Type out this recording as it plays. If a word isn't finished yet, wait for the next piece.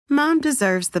Mom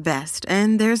deserves the best,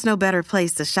 and there's no better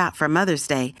place to shop for Mother's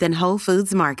Day than Whole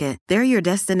Foods Market. They're your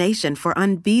destination for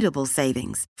unbeatable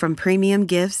savings, from premium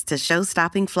gifts to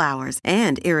show-stopping flowers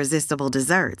and irresistible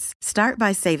desserts. Start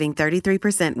by saving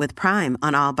 33% with Prime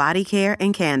on all body care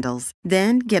and candles.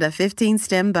 Then get a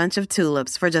 15-stem bunch of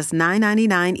tulips for just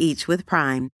 $9.99 each with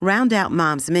Prime. Round out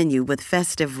Mom's menu with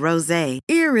festive rosé,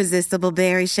 irresistible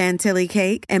berry chantilly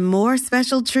cake, and more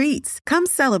special treats. Come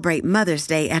celebrate Mother's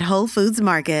Day at Whole Foods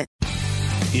Market.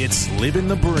 It's Living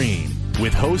the Bream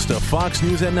with host of Fox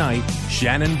News at Night,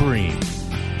 Shannon Bream.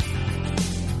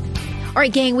 All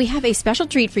right, gang, we have a special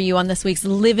treat for you on this week's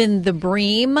Living the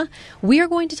Bream. We are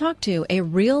going to talk to a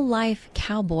real-life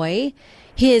cowboy,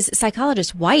 his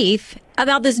psychologist wife,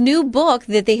 about this new book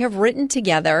that they have written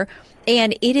together.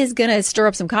 And it is going to stir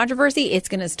up some controversy. It's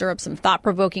going to stir up some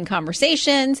thought-provoking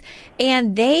conversations.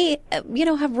 And they,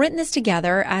 have written this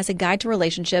together as a guide to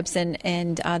relationships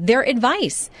and their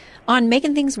advice on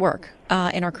making things work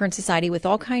in our current society with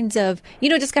all kinds of,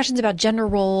 discussions about gender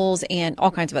roles and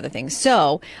all kinds of other things.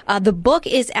 So the book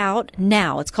is out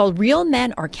now. It's called Real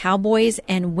Men Are Cowboys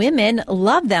and Women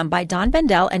Love Them by Dawn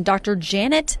Bendel and Dr.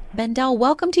 Janet Bendel.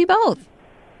 Welcome to you both.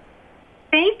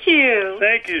 Thank you.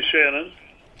 Thank you, Shannon.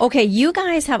 Okay, you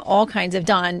guys have all kinds of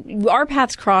our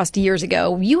paths crossed years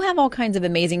ago. You have all kinds of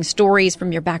amazing stories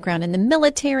from your background in the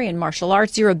military and martial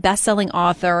arts. You're a best-selling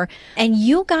author, and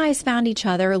you guys found each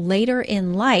other later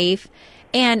in life.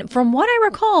 And from what I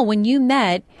recall, when you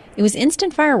met, it was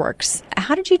instant fireworks.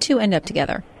 How did you two end up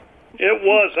together? It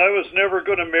was. I was never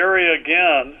going to marry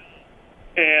again,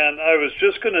 and I was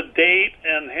just going to date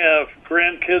and have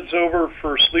grandkids over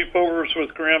for sleepovers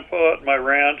with Grandpa at my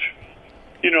ranch.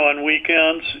 On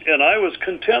weekends, and I was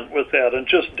content with that and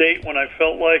just date when I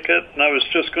felt like it, and I was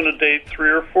just going to date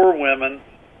 3 or 4 women,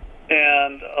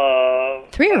 and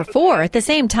 3 or 4 at the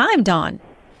same time, Dawn.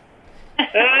 He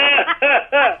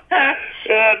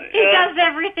does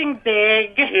everything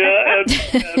big. Yeah,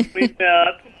 and we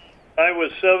met. I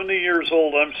was 70 years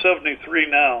old. I'm 73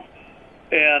 now,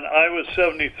 and I was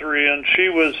 73, and she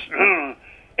was,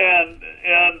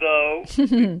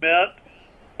 we met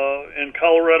in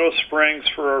Colorado Springs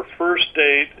for our first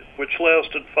date, which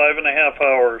lasted 5.5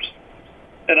 hours.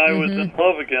 And I was in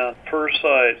love again, first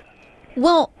sight.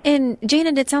 Well, and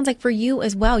Janet, it sounds like for you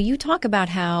as well, you talk about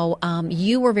how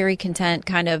you were very content,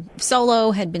 kind of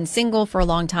solo, had been single for a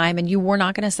long time, and you were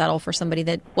not going to settle for somebody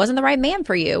that wasn't the right man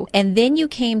for you. And then you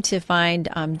came to find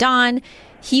Don.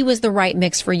 He was the right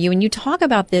mix for you. And you talk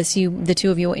about this, the two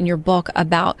of you, in your book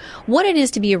about what it is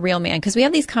to be a real man. Because we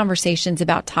have these conversations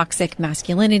about toxic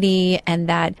masculinity, and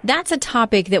that's a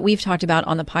topic that we've talked about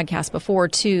on the podcast before,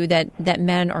 too, that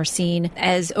men are seen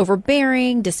as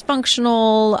overbearing,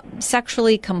 dysfunctional,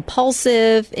 sexually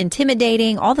compulsive,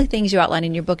 intimidating, all the things you outline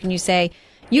in your book. And you say,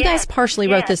 you guys partially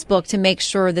wrote this book to make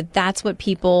sure that that's what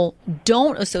people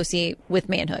don't associate with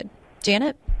manhood.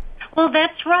 Janet? Well,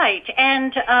 that's right.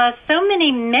 And so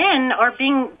many men are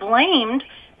being blamed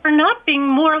for not being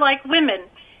more like women.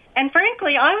 And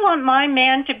frankly, I want my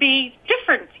man to be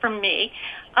different from me.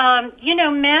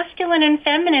 Masculine and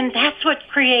feminine, that's what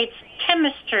creates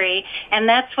chemistry. And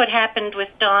that's what happened with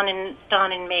Dawn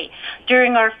and me.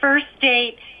 During our first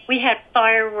date, we had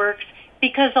fireworks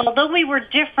because although we were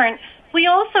different, we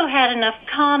also had enough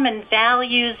common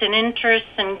values and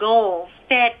interests and goals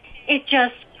that it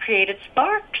just created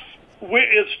sparks.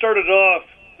 It started off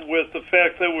with the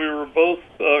fact that we were both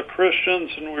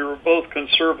Christians and we were both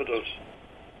conservatives.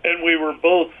 And we were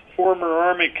both former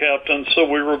Army captains, so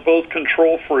we were both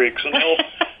control freaks, an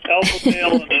alpha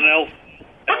male and an alpha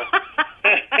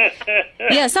male.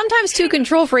 Yeah, sometimes two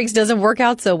control freaks doesn't work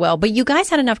out so well, but you guys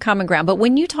had enough common ground. But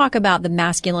when you talk about the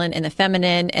masculine and the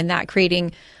feminine and that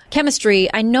creating chemistry,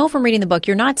 I know from reading the book,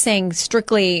 you're not saying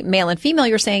strictly male and female.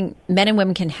 You're saying men and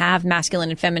women can have masculine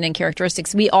and feminine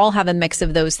characteristics. We all have a mix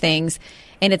of those things,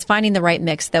 and it's finding the right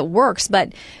mix that works.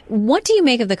 But what do you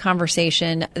make of the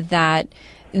conversation that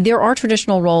there are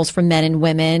traditional roles for men and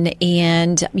women?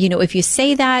 And, if you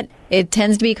say that, it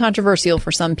tends to be controversial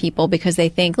for some people because they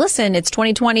think, listen, it's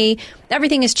 2020.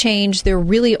 Everything has changed. There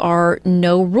really are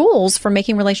no rules for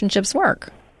making relationships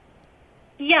work.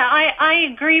 Yeah, I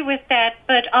agree with that.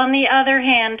 But on the other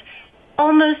hand,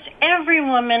 almost every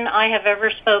woman I have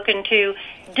ever spoken to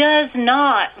does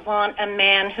not want a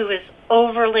man who is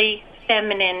overly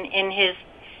feminine in his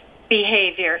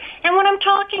behavior. And what I'm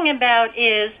talking about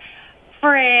is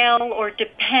frail or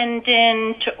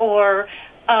dependent or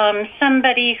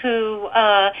somebody who,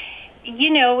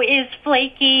 is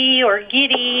flaky or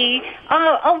giddy.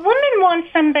 A woman wants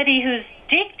somebody who's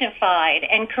dignified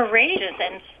and courageous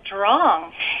and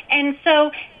strong. And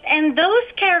so And those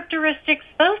characteristics,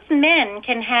 both men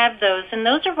can have those, and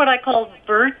those are what I call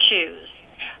virtues.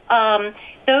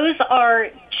 Those are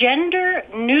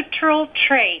gender-neutral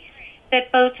traits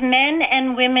that both men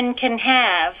and women can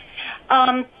have.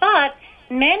 But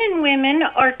men and women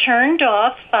are turned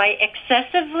off by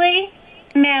excessively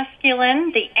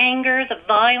masculine, the anger, the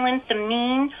violent, the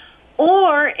mean,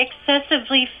 or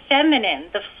excessively feminine,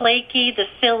 the flaky, the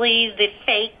silly, the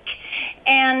fake.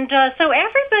 And so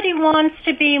everybody wants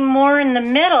to be more in the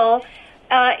middle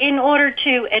in order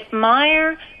to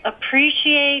admire,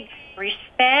 appreciate,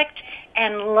 respect,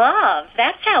 and love.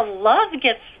 That's how love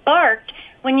gets sparked,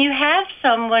 when you have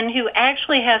someone who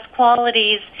actually has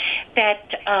qualities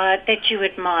that you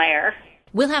admire.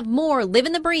 We'll have more Live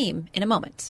in the Bream in a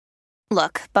moment.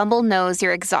 Look, Bumble knows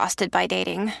you're exhausted by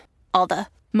dating. All the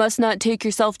must not take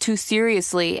yourself too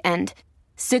seriously and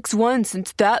 6'1"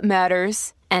 since that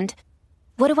matters. And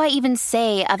what do I even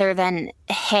say other than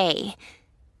hey?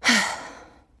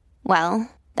 Well,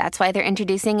 that's why they're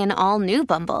introducing an all-new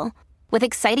Bumble with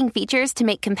exciting features to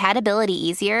make compatibility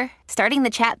easier, starting the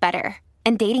chat better,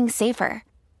 and dating safer.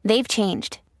 They've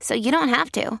changed, so you don't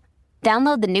have to.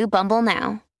 Download the new Bumble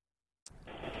now.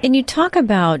 And you talk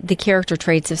about the character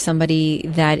traits of somebody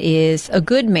that is a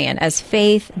good man as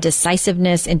faith,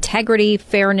 decisiveness, integrity,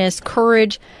 fairness,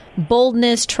 courage,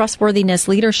 boldness, trustworthiness,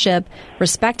 leadership,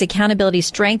 respect, accountability,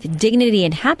 strength, dignity,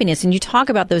 and happiness. And you talk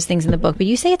about those things in the book, but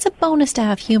you say it's a bonus to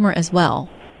have humor as well.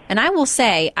 And I will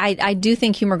say, I do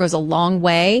think humor goes a long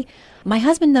way. My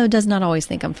husband, though, does not always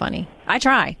think I'm funny. I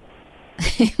try.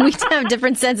 We have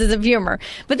different senses of humor,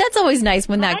 but that's always nice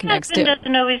when that connects too. My husband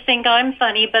doesn't always think I'm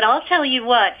funny, but I'll tell you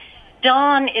what,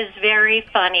 Don is very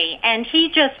funny, and he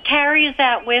just carries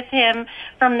that with him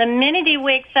from the minute he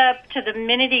wakes up to the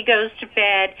minute he goes to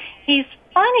bed. He's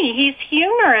funny, he's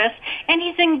humorous, and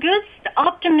he's in good,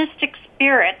 optimistic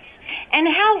spirits. And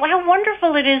how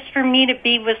wonderful it is for me to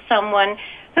be with someone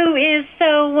who is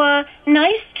so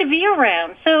nice to be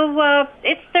around. So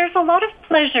there's a lot of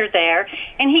pleasure there,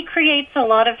 and he creates a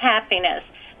lot of happiness.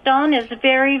 Don is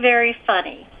very, very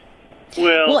funny.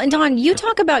 Well, and Don, you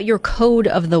talk about your code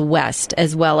of the West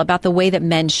as well, about the way that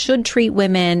men should treat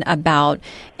women, about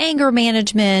anger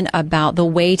management, about the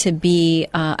way to be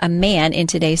a man in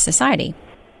today's society.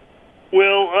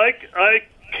 Well, I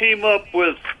came up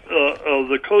with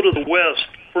the code of the West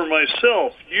for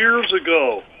myself years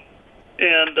ago.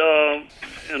 And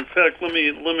in fact, let me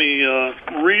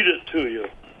read it to you.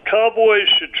 Cowboys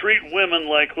should treat women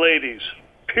like ladies,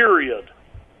 period.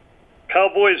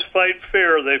 Cowboys fight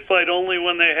fair. They fight only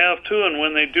when they have to, and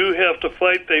when they do have to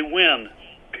fight, they win,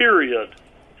 period.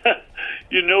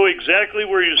 You know exactly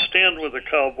where you stand with a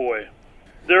cowboy.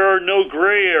 There are no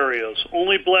gray areas,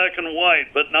 only black and white,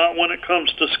 but not when it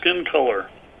comes to skin color.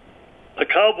 A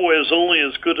cowboy is only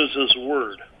as good as his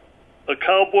word. A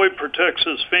cowboy protects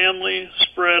his family,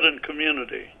 spread, and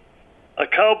community. A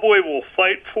cowboy will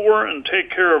fight for and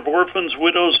take care of orphans,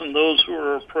 widows, and those who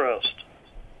are oppressed.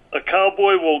 A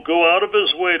cowboy will go out of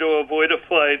his way to avoid a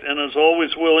fight and is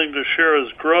always willing to share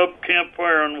his grub,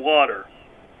 campfire, and water.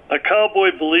 A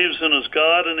cowboy believes in his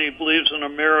God, and he believes in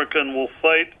America and will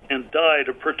fight and die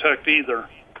to protect either.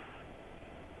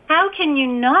 How can you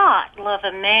not love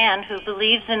a man who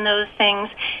believes in those things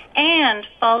and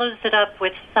follows it up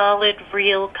with solid,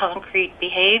 real, concrete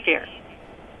behavior?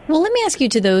 Well, let me ask you,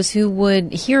 to those who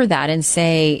would hear that and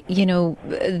say, you know,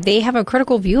 they have a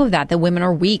critical view of that women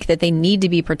are weak, that they need to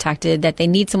be protected, that they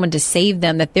need someone to save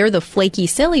them, that they're the flaky,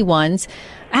 silly ones.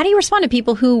 How do you respond to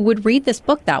people who would read this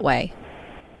book that way?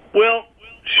 Well,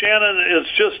 Shannon, it's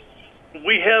just,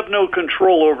 we have no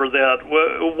control over that.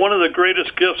 One of the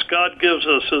greatest gifts God gives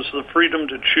us is the freedom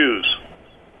to choose.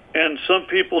 And some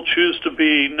people choose to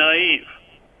be naive.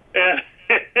 And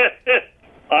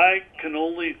I can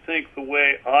only think the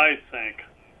way I think.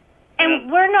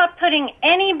 And we're not putting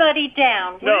anybody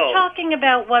down. No. We're talking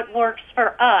about what works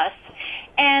for us.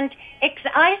 And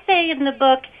I say in the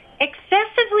book,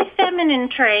 excessively feminine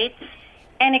traits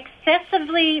and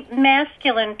excessively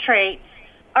masculine traits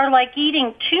are like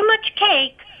eating too much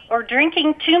cake or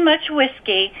drinking too much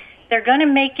whiskey. They're going to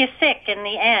make you sick in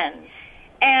the end.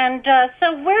 And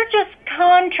so we're just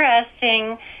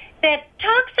contrasting that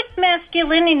toxic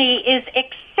masculinity is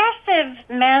excessive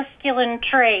masculine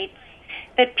traits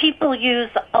that people use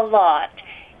a lot.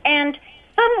 And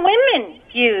some women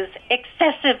use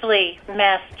excessively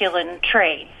masculine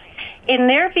traits in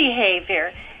their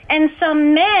behavior. And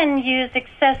some men use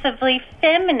excessively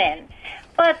feminine.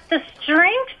 But the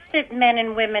strengths that men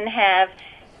and women have,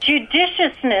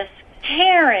 judiciousness,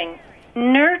 caring,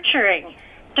 nurturing,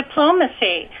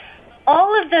 diplomacy,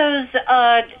 all of those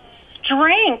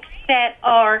strengths that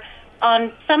are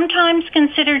sometimes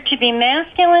considered to be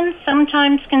masculine,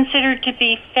 sometimes considered to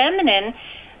be feminine,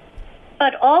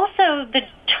 but also the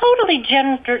totally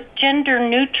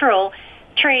gender-neutral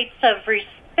traits of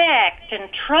respect and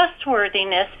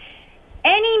trustworthiness.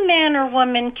 Any man or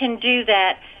woman can do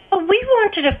that. But we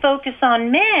wanted to focus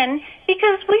on men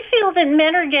because we feel that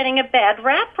men are getting a bad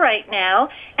rap right now,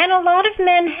 and a lot of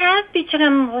men have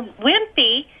become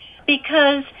wimpy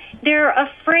because they're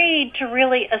afraid to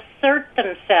really assert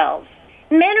themselves.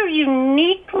 Men are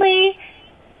uniquely,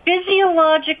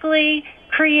 physiologically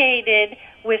created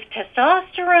with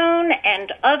testosterone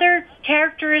and other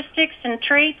characteristics and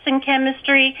traits and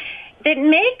chemistry that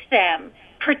make them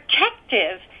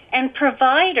protective and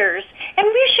providers, and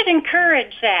we should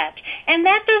encourage that. And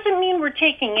that doesn't mean we're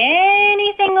taking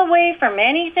anything away from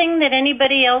anything that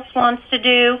anybody else wants to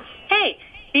do. Hey,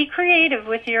 be creative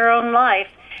with your own life.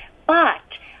 But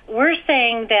we're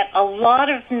saying that a lot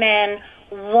of men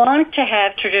want to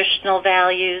have traditional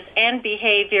values and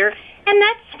behavior, and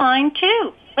that's fine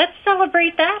too. Let's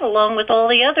celebrate that along with all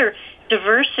the other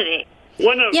diversity.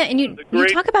 And you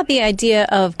talk about the idea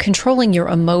of controlling your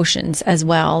emotions as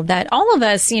well, that all of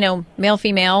us, male,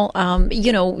 female,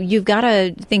 you've got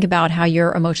to think about how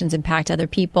your emotions impact other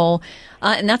people.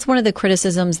 And that's one of the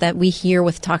criticisms that we hear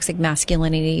with toxic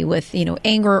masculinity, with,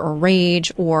 anger or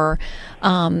rage or,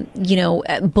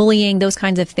 bullying, those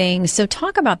kinds of things. So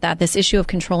talk about that, this issue of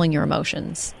controlling your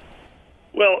emotions.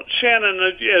 Well, Shannon,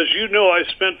 as you know, I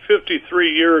spent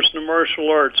 53 years in the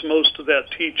martial arts, most of that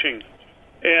teaching.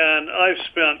 And I've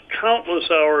spent countless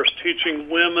hours teaching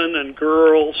women and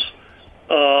girls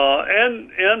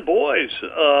and boys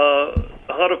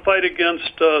how to fight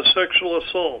against sexual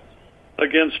assault,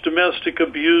 against domestic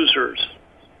abusers,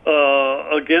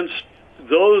 against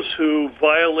those who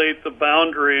violate the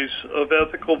boundaries of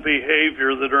ethical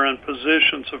behavior that are in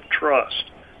positions of trust,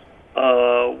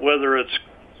 whether it's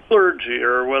clergy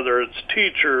or whether it's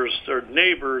teachers or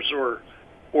neighbors or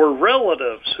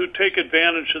relatives who take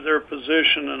advantage of their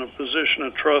position in a position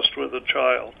of trust with a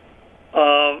child.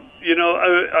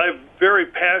 I'm very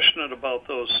passionate about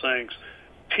those things.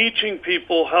 Teaching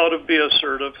people how to be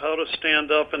assertive, how to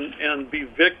stand up and be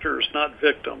victors, not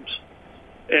victims.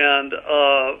 And,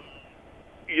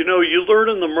 you learn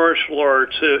in the martial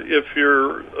arts, if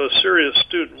you're a serious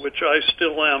student, which I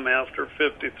still am after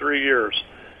 53 years,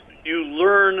 you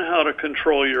learn how to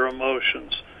control your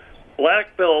emotions.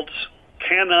 Black belts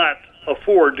cannot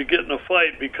afford to get in a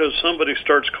fight because somebody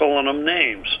starts calling them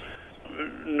names,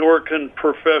 nor can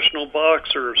professional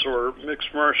boxers or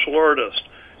mixed martial artists.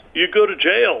 You go to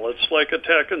jail. It's like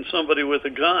attacking somebody with a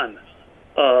gun,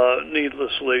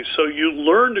 needlessly. So you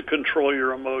learn to control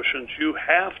your emotions. You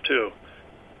have to.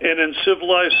 And in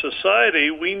civilized society,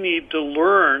 we need to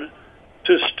learn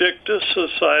to stick to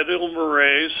societal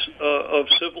mores of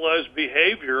civilized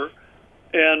behavior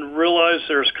and realize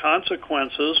there's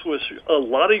consequences, which a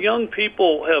lot of young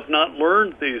people have not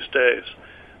learned these days.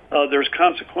 There's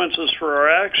consequences for our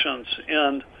actions,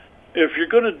 and if you're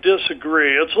going to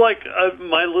disagree, it's like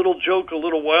my little joke a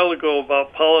little while ago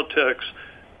about politics.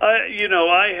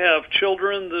 I have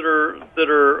children that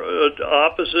are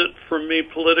opposite from me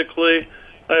politically.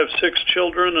 I have 6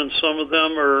 children, and some of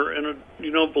them are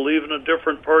believe in a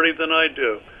different party than I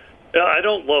do. I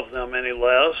don't love them any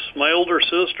less. My older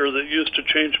sister that used to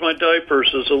change my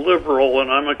diapers is a liberal, and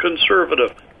I'm a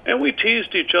conservative. And we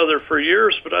teased each other for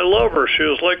years, but I love her. She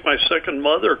was like my second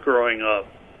mother growing up.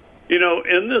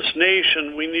 In this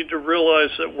nation, we need to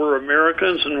realize that we're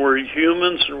Americans and we're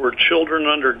humans and we're children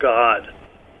under God.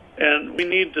 And we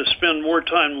need to spend more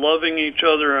time loving each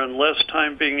other and less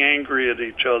time being angry at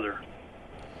each other.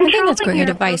 I think that's great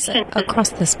advice across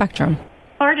the spectrum.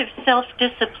 Part of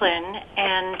self-discipline,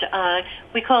 and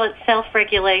we call it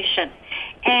self-regulation.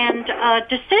 And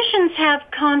decisions have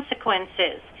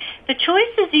consequences. The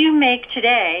choices you make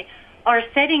today are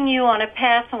setting you on a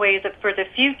pathway for the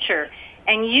future.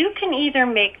 And you can either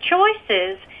make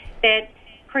choices that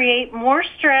create more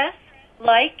stress,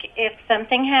 like if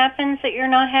something happens that you're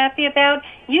not happy about,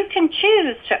 you can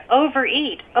choose to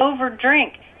overeat,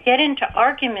 overdrink, get into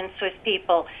arguments with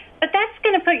people. But that's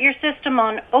going to put your system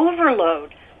on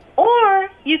overload. Or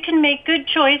you can make good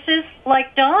choices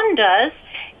like Dawn does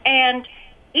and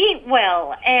eat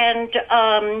well and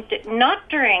not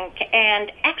drink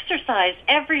and exercise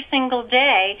every single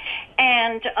day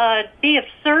and be of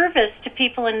service to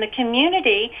people in the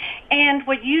community. And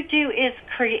what you do is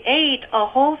create a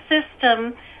whole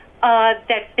system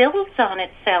that builds on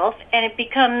itself, and it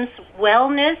becomes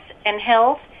wellness and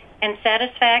health and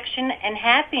satisfaction and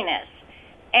happiness.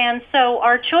 And so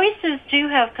our choices do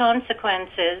have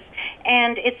consequences,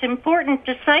 and it's important.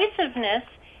 Decisiveness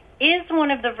is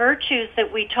one of the virtues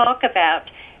that we talk about.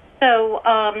 So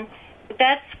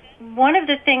that's one of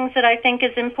the things that I think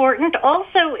is important.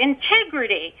 Also,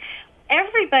 integrity.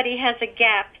 Everybody has a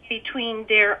gap between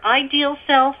their ideal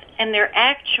self and their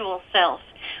actual self.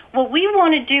 What we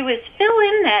want to do is fill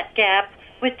in that gap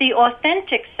with the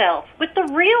authentic self, with the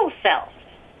real self.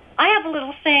 I have a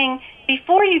little saying,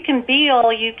 before you can be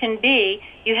all you can be,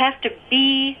 you have to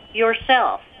be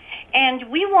yourself. And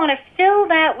we want to fill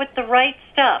that with the right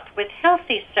stuff, with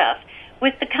healthy stuff,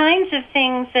 with the kinds of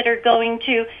things that are going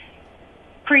to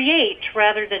create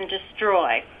rather than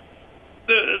destroy.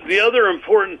 The other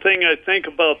important thing I think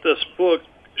about this book,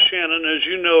 Shannon, as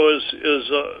you know, is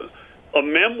a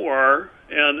memoir,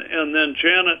 and then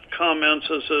Janet comments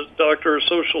as a doctor of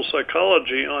social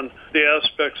psychology on the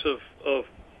aspects of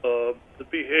the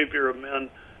behavior of men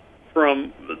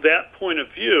from that point of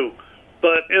view.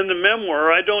 But in the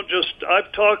memoir, I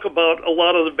talk about a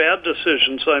lot of the bad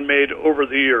decisions I made over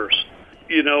the years.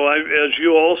 You know, as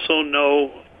you also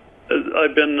know,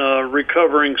 I've been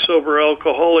recovering sober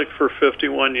alcoholic for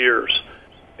 51 years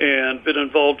and been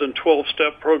involved in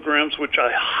 12-step programs, which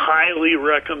I highly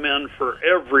recommend for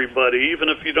everybody, even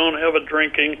if you don't have a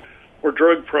drinking or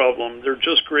drug problem. They're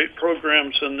just great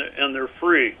programs, and they're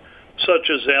free, such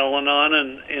as Al-Anon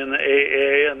and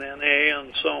AA and NA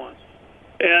and so on.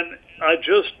 And I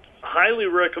just highly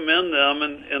recommend them,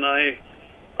 and I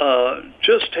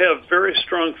just have very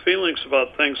strong feelings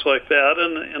about things like that.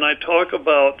 And I talk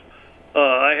about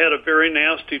I had a very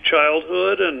nasty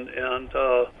childhood, and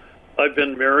I've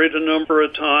been married a number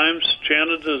of times.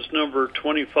 Janet is number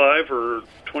 25 or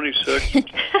 26.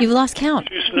 You've lost count.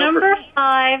 She's number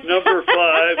 5. Number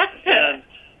 5,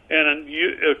 and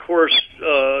you, of course,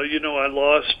 you know, I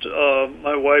lost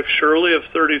my wife Shirley of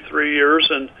 33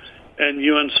 years, and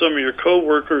you and some of your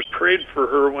coworkers prayed for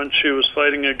her when she was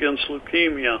fighting against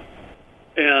leukemia,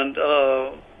 and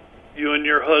you and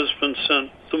your husband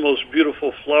sent the most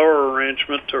beautiful flower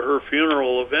arrangement to her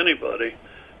funeral of anybody.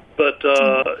 But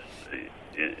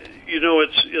you know,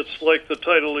 it's like the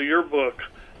title of your book,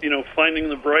 you know, finding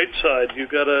the bright side. You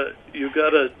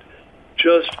gotta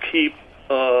just keep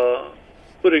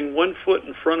putting one foot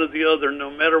in front of the other, no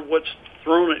matter what's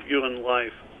thrown at you in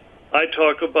life. I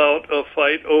talk about a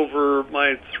fight over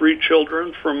my 3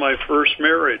 children from my first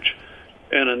marriage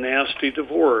and a nasty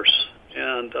divorce.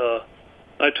 And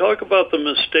I talk about the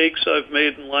mistakes I've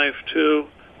made in life, too,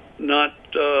 not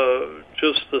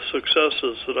just the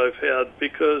successes that I've had,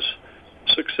 because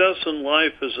success in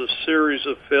life is a series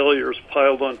of failures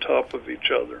piled on top of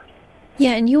each other.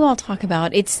 Yeah, and you all talk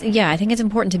about I think it's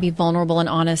important to be vulnerable and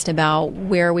honest about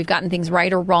where we've gotten things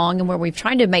right or wrong and where we've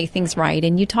tried to make things right.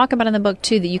 And you talk about in the book,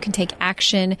 too, that you can take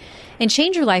action and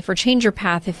change your life or change your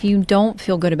path if you don't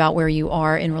feel good about where you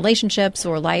are in relationships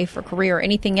or life or career or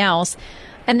anything else.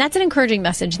 And that's an encouraging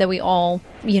message that we all,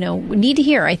 you know, need to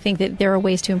hear. I think that there are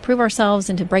ways to improve ourselves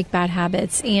and to break bad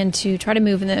habits and to try to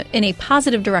move in a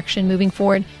positive direction moving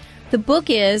forward. The book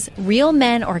is Real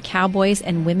Men Are Cowboys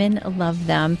and Women Love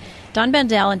Them. Don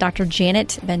Bendel and Dr.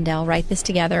 Janet Bendel write this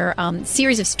together,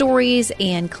 series of stories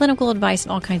and clinical advice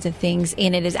and all kinds of things,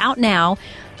 and it is out now.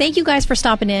 Thank you guys for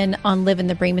stopping in on Live in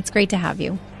the Bream. It's great to have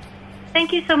you.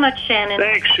 Thank you so much, Shannon.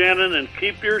 Thanks, Shannon, and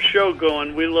keep your show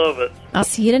going. We love it. I'll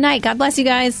see you tonight. God bless you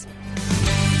guys.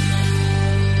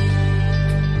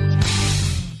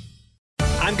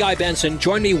 I'm Guy Benson.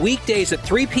 Join me weekdays at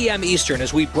 3 p.m. Eastern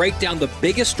as we break down the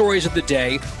biggest stories of the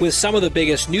day with some of the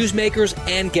biggest newsmakers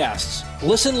and guests.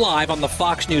 Listen live on the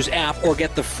Fox News app or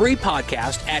get the free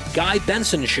podcast at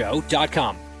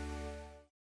GuyBensonShow.com.